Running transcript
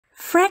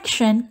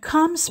Fraction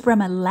comes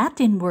from a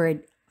Latin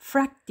word,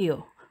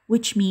 fractio,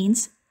 which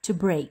means to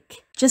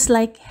break. Just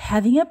like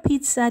having a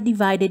pizza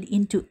divided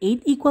into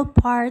 8 equal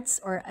parts,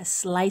 or a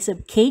slice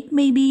of cake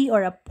maybe,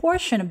 or a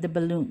portion of the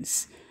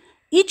balloons.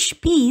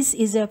 Each piece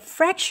is a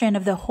fraction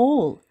of the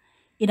whole.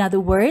 In other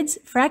words,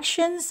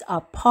 fractions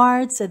are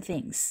parts of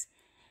things.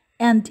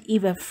 And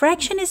if a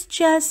fraction is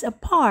just a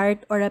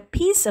part or a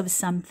piece of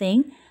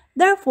something,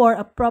 therefore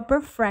a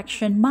proper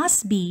fraction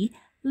must be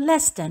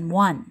less than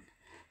 1.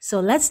 So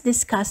let's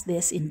discuss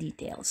this in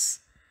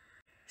details.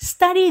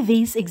 Study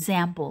this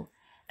example.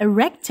 A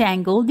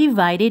rectangle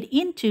divided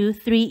into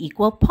 3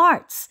 equal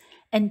parts,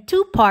 and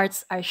 2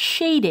 parts are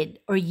shaded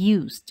or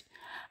used.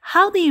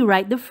 How do you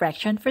write the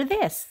fraction for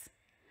this?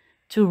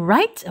 To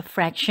write a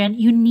fraction,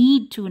 you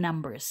need 2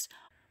 numbers.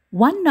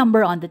 One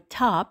number on the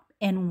top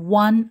and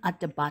one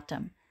at the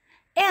bottom,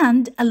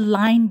 and a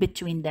line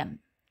between them.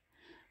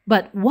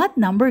 But what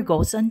number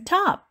goes on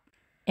top?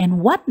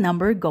 And what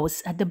number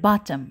goes at the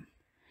bottom?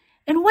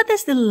 And what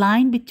does the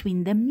line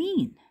between them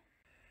mean?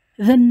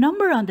 The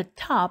number on the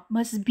top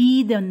must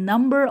be the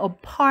number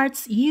of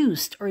parts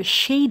used or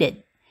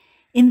shaded.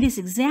 In this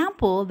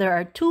example, there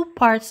are 2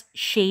 parts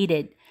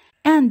shaded,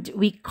 and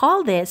we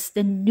call this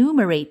the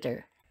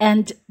numerator.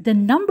 And the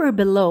number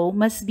below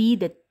must be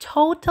the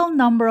total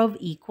number of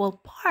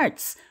equal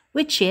parts,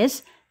 which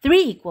is 3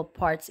 equal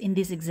parts in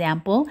this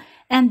example,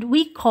 and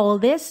we call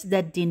this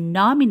the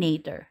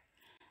denominator.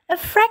 A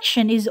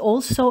fraction is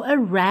also a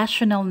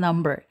rational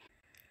number.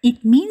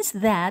 It means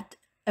that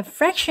a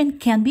fraction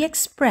can be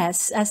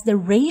expressed as the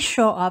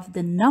ratio of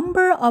the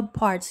number of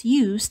parts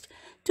used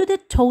to the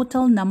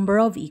total number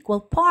of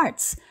equal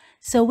parts,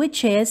 so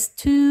which is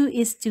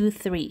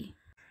 2:3.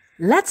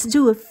 Let's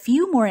do a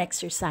few more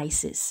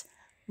exercises.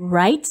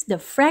 Write the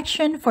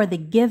fraction for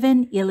the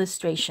given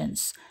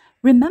illustrations.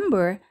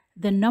 Remember,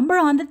 the number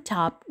on the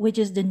top, which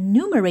is the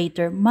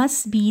numerator,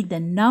 must be the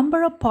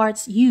number of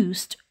parts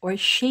used or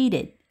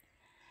shaded.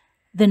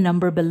 The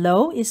number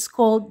below is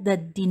called the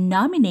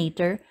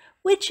denominator,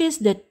 which is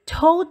the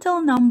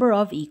total number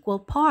of equal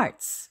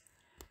parts.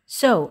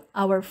 So,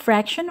 our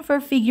fraction for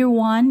figure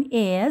 1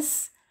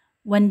 is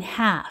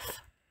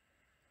 1/2.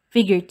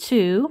 Figure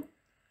 2,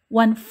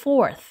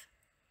 1/4.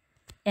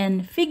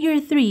 And figure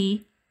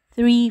 3,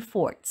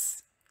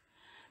 3/4.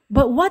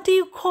 But what do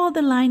you call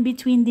the line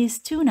between these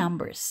 2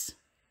 numbers?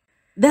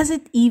 Does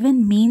it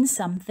even mean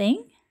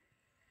something?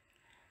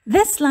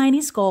 This line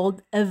is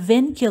called a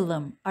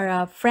vinculum, or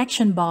a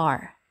fraction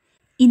bar.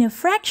 In a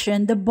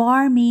fraction, the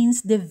bar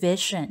means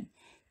division.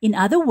 In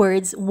other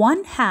words,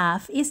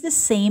 1/2 is the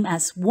same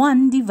as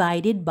 1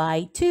 divided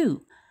by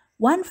 2.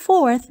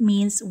 1/4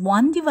 means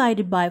 1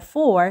 divided by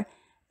 4,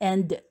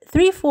 and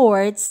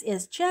 3/4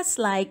 is just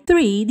like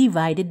 3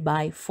 divided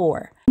by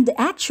 4. And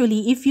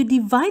actually, if you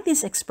divide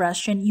this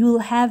expression,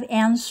 you'll have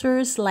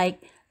answers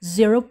like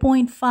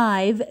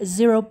 0.5,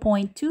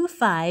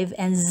 0.25,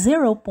 and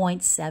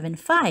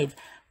 0.75,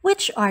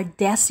 which are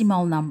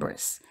decimal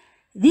numbers.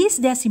 These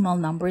decimal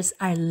numbers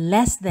are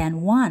less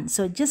than 1.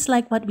 So just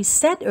like what we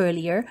said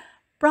earlier,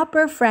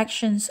 proper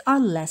fractions are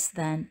less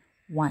than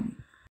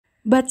 1.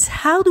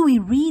 But how do we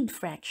read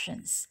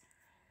fractions?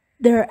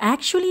 There are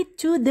actually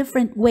 2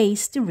 different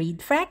ways to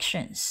read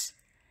fractions.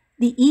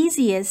 The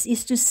easiest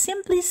is to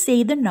simply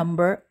say the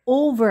number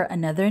over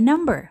another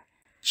number,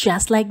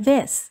 just like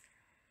this.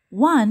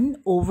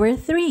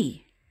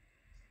 1/3,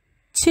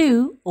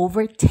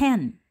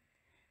 2/10,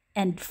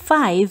 and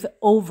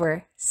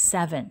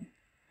 5/7.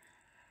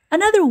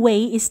 Another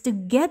way is to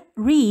get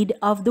rid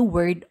of the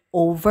word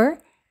over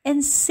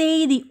and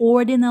say the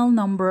ordinal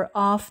number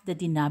of the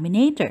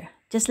denominator,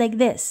 just like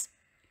this.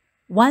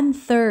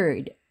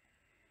 1/3,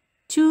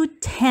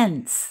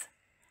 2/10,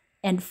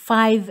 and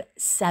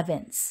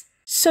 5/7.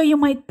 So you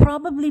might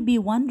probably be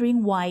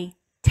wondering why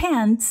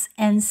tenths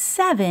and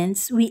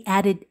sevenths we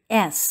added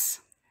s.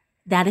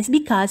 That is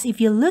because if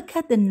you look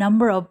at the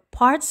number of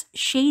parts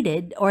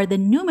shaded, or the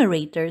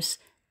numerators,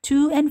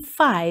 2 and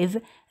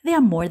 5, they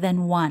are more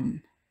than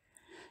 1.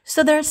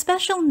 So there are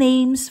special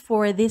names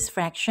for these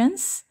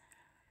fractions: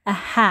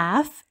 a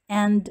half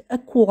and a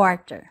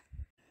quarter.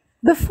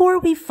 Before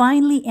we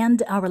finally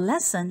end our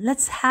lesson,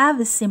 let's have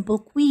a simple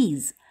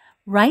quiz.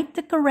 Write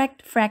the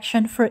correct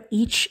fraction for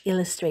each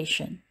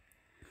illustration.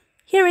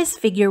 Here is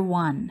figure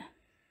 1,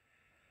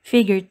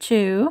 figure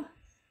 2,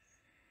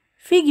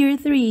 figure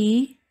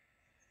 3,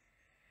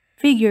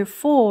 figure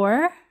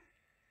 4,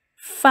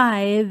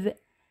 5,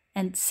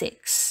 and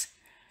 6.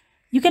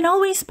 You can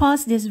always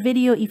pause this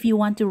video if you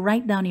want to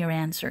write down your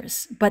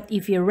answers. But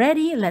if you're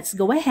ready, let's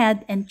go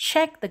ahead and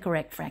check the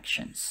correct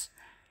fractions.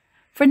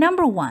 For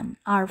number 1,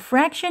 our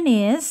fraction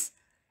is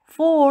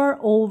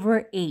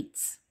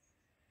 4/8.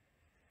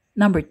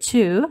 Number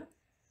 2,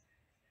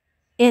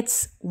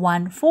 it's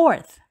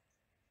 1/4.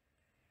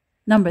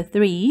 Number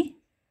 3,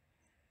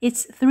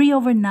 it's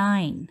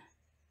 3/9.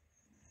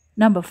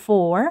 Number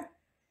 4,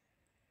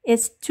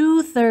 it's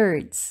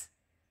 2/3.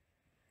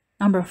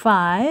 Number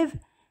 5,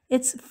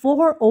 it's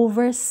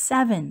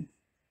 4/7.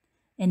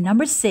 And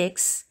number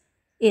 6,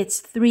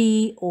 it's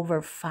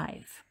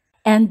 3/5.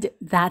 And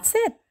that's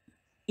it.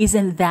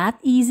 Isn't that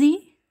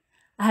easy?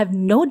 I have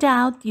no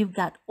doubt you've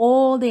got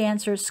all the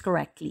answers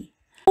correctly.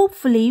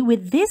 Hopefully,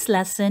 with this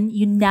lesson,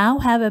 you now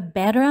have a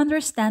better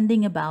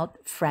understanding about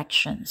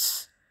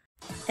fractions.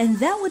 And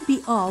that would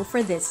be all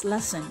for this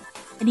lesson.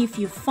 And if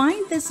you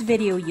find this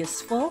video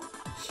useful,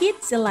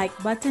 hit the like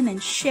button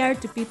and share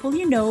to people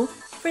you know,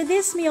 for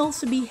this may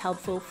also be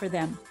helpful for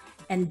them.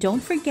 And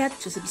don't forget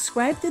to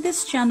subscribe to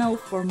this channel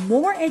for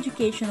more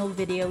educational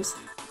videos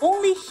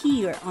only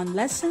here on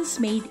Lessons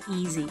Made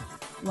Easy.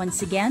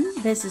 Once again,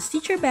 this is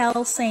Teacher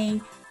Belle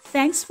saying,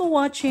 thanks for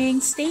watching,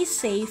 stay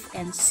safe,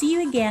 and see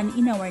you again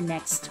in our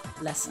next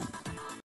lesson.